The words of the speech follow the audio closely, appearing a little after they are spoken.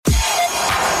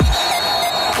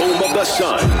from the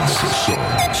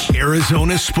Suns.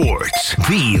 Arizona Sports,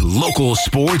 the local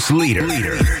sports leader.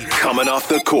 Coming off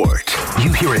the court,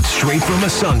 you hear it straight from a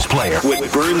Suns player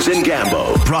with Burns and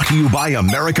Gambo. Brought to you by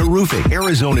America Roofing,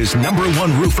 Arizona's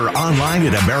 #1 roofer, online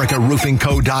at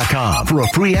americaroofingco.com for a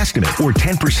free estimate or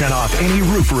 10% off any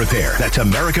roof repair. That's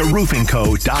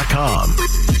americaroofingco.com.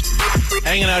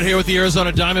 Hanging out here with the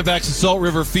Arizona Diamondbacks at Salt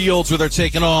River Fields, where they're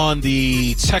taking on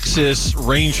the Texas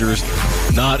Rangers.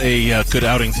 Not a good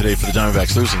outing today for the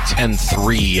Diamondbacks, losing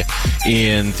 10-3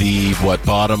 in the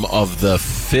bottom of the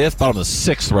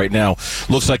sixth right now.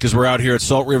 Looks like as we're out here at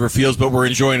Salt River Fields, but we're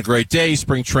enjoying a great day,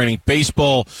 spring training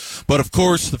baseball. But of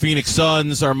course, the Phoenix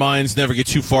Suns, our minds never get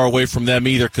too far away from them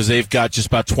either, because they've got just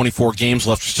about 24 games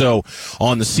left or so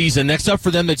on the season. Next up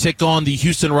for them, they take on the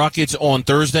Houston Rockets on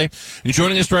Thursday. And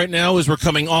joining us right now as we're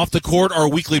coming off the court, our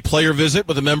weekly player visit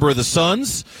with a member of the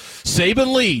Suns,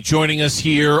 Saben Lee, joining us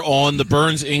here on the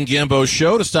Burns and Gambo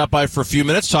show to stop by for a few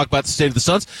minutes, talk about the state of the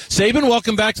Suns. Saben,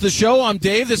 welcome back to the show. I'm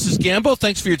Dave. This is Gambo.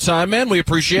 Thanks for your time, man. We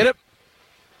appreciate it.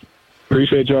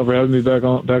 Appreciate y'all for having me back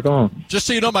on. Just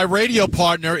so you know, my radio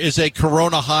partner is a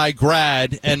Corona High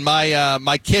grad, and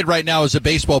my kid right now is a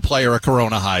baseball player at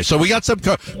Corona High. So we got some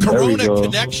Corona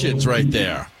connections right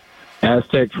there.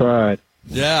 Aztec pride.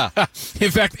 Yeah.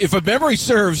 In fact, if a memory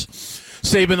serves,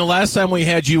 Saben, the last time we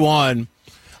had you on,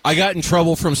 I got in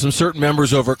trouble from some certain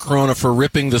members over at Corona for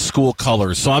ripping the school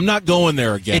colors, so I'm not going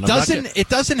there again. It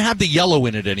doesn't have the yellow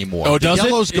in it anymore. Oh, does the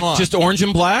yellow's it? gone. It's just orange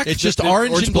and black? It's just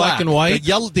orange and black and white?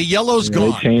 The yellow's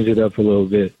gone. They changed it up a little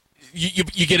bit.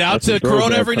 You get out to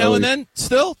Corona every now and then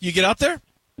still? You get out there?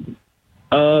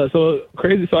 So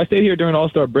crazy. So I stayed here during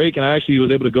All-Star break, and I actually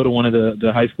was able to go to one of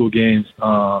the high school games.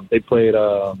 They played,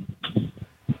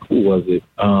 who was it?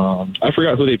 I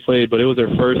forgot who they played, but it was their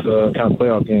first kind of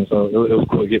playoff game, so it was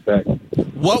cool to get back.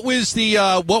 What was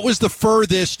the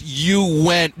furthest you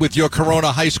went with your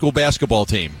Corona high school basketball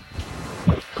team?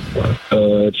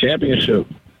 Championship.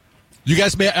 You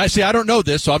guys I don't know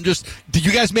this, so did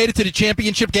you guys made it to the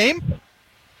championship game?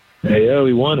 Yeah,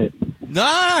 we won it.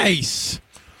 Nice.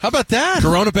 How about that?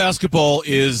 Corona basketball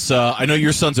is, I know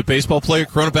your son's a baseball player.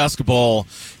 Corona basketball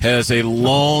has a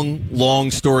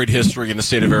long, storied history in the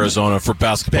state of Arizona for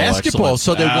basketball excellence.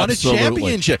 So they won a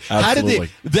championship. Absolutely.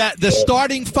 How did the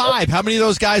starting five, how many of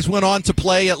those guys went on to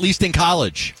play at least in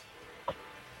college?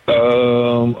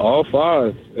 All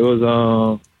five. It was,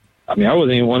 I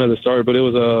wasn't even one of the starters, but it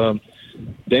was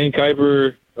Dane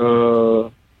Kuiper,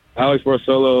 Alex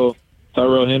Barcelo,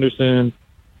 Tyrell Henderson,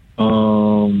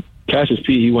 Cassius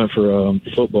Pete, he went for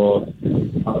football.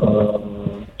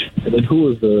 And then who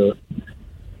was the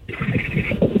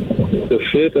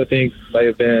fifth? I think might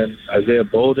have been Isaiah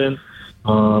Bolden.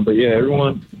 But yeah,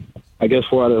 everyone, I guess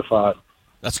 4 out of the 5.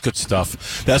 That's good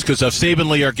stuff. Saben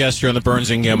Lee, our guest here on the Burns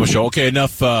and Gambo Show. Okay,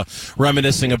 enough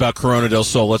reminiscing about Corona del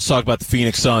Sol. Let's talk about the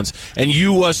Phoenix Suns. And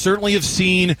you certainly have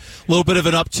seen a little bit of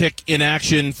an uptick in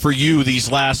action for you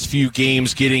these last few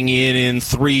games, getting in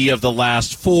 3 of the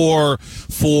last 4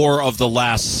 of the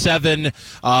last 7.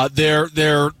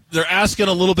 They're asking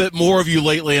a little bit more of you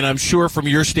lately, and I'm sure from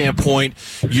your standpoint,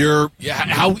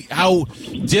 how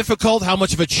difficult, how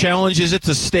much of a challenge is it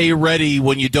to stay ready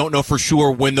when you don't know for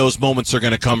sure when those moments are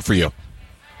going to come for you?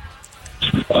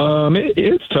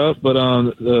 It's tough, but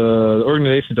the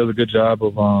organization does a good job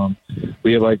of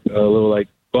we have like a little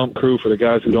bump crew for the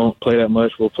guys who don't play that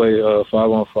much. We'll play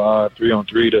 5-on-5,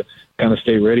 3-on-3 to kind of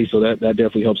stay ready. So that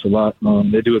definitely helps a lot.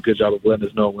 They do a good job of letting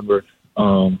us know when we're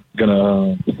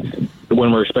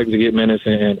when we're expected to get minutes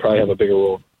and probably have a bigger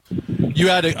role. You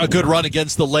had a good run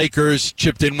against the Lakers,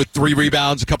 chipped in with 3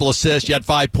 rebounds, a couple assists. You had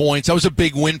 5 points. That was a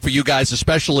big win for you guys,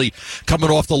 especially coming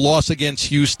off the loss against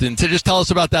Houston. So just tell us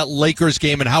about that Lakers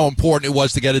game and how important it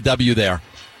was to get a W there.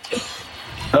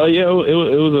 Yeah, it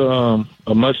was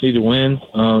a much-needed win,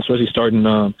 especially starting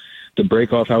the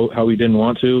break off how we didn't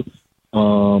want to.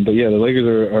 But yeah, the Lakers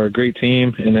are a great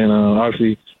team, and then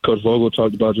obviously Coach Vogel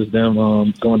talked about just them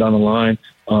going down the line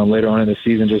later on in the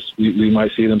season. Just we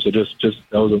might see them, so just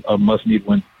that was a must-need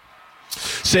win.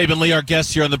 Saben Lee, our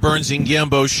guest here on the Burns and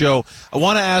Gambo Show. I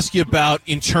want to ask you about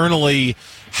internally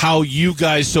how you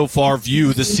guys so far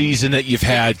view the season that you've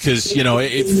had, because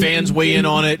fans weigh in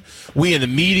on it, we in the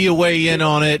media weigh in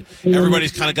on it.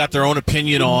 Everybody's kind of got their own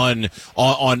opinion on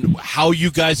how you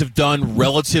guys have done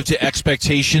relative to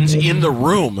expectations in the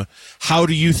room. How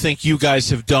do you think you guys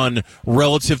have done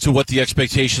relative to what the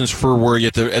expectations were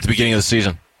at the beginning of the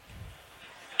season?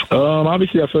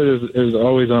 Obviously, I feel like there's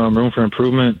always room for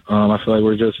improvement. I feel like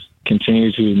we're just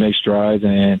continue to make strides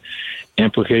and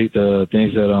implicate the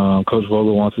things that Coach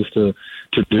Vogel wants us to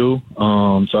do.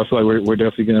 So I feel like we're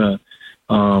definitely gonna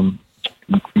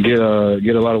get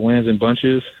a lot of wins in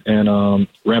bunches and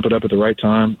ramp it up at the right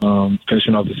time,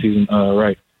 finishing off the season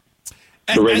right.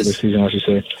 The regular season, I should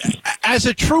say. As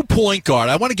a true point guard,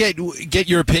 I want to get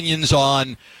your opinions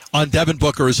on Devin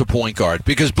Booker as a point guard,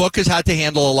 because Book has had to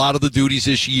handle a lot of the duties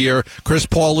this year. Chris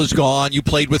Paul is gone. You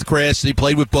played with Chris. He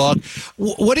played with Book.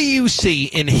 What do you see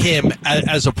in him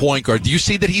as a point guard? Do you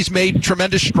see that he's made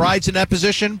tremendous strides in that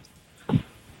position?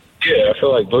 Yeah, I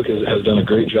feel like Book has done a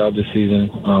great job this season.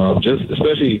 Just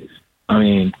especially,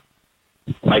 I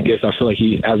guess I feel like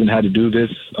he hasn't had to do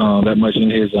this that much in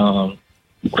his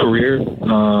career.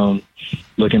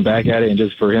 Looking back at it, and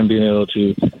just for him being able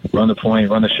to run the point,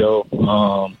 run the show,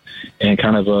 and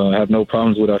kind of have no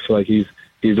problems with it, I feel like he's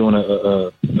doing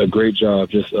a great job,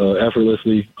 just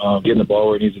effortlessly getting the ball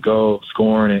where it needs to go,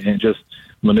 scoring, and just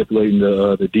manipulating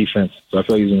the defense. So I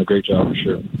feel like he's doing a great job for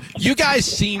sure. You guys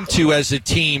seem to, as a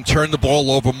team, turn the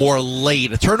ball over more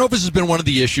late. Turnovers has been one of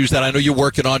the issues that I know you're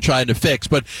working on trying to fix,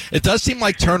 but it does seem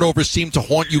like turnovers seem to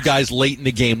haunt you guys late in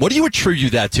the game. What do you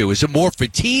attribute that to? Is it more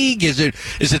fatigue? Is it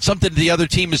something the other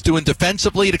team is doing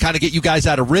defensively to kind of get you guys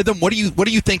out of rhythm? What do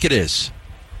you think it is?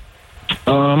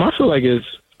 I feel like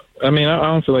I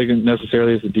don't feel like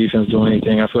necessarily it's the defense doing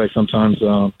anything. I feel like sometimes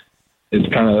it's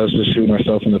kind of us just shooting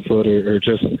ourselves in the foot or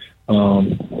just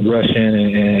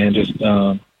rushing and just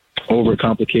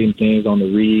overcomplicating things on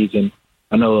the reads. And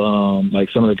I know like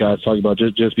some of the guys talk about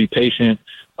just be patient,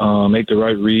 make the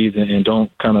right reads, and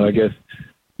don't kind of, I guess,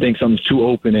 think something's too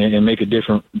open and make a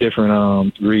different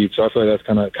read. So I feel like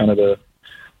that's kind of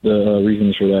the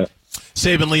reasons for that.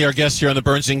 Saben Lee, our guest here on the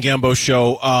Burns and Gambo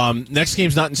Show. Next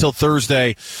game's not until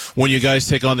Thursday when you guys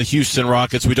take on the Houston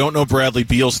Rockets. We don't know Bradley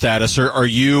Beal's status.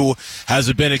 Has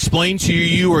it been explained to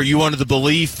you, or are you under the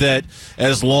belief that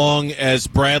as long as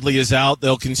Bradley is out,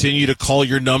 they'll continue to call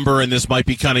your number and this might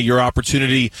be kind of your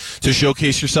opportunity to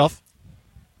showcase yourself?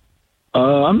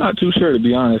 I'm not too sure, to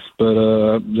be honest,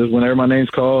 but just whenever my name's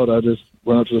called, I just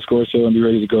run up to the score show and be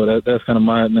ready to go. That's kind of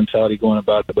my mentality going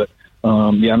about it, but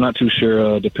I'm not too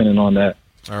sure depending on that.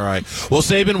 All right. Well,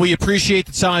 Saben, we appreciate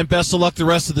the time. Best of luck the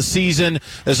rest of the season.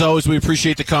 As always, we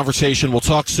appreciate the conversation. We'll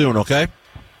talk soon, okay?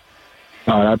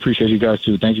 All right, I appreciate you guys,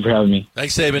 too. Thank you for having me.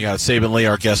 Thanks, Saben. We got Saben Lee,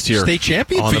 our guest here. State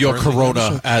champion for your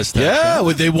Corona Aztecs. Yeah,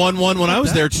 they won one when I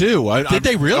was there, too. Did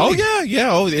they really? Oh, yeah,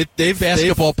 yeah. They've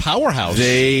basketball powerhouse.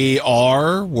 They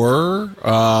were.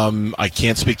 I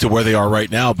can't speak to where they are right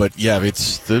now, but, yeah,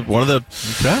 it's one of the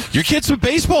your kid's a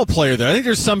baseball player there. I think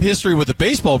there's some history with the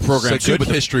baseball program, too. Good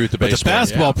history with the baseball. But the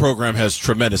basketball program has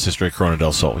tremendous history at Corona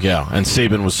del Sol, yeah. And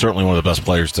Saben was certainly one of the best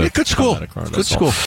players to good school. Corona del Good Sol. school.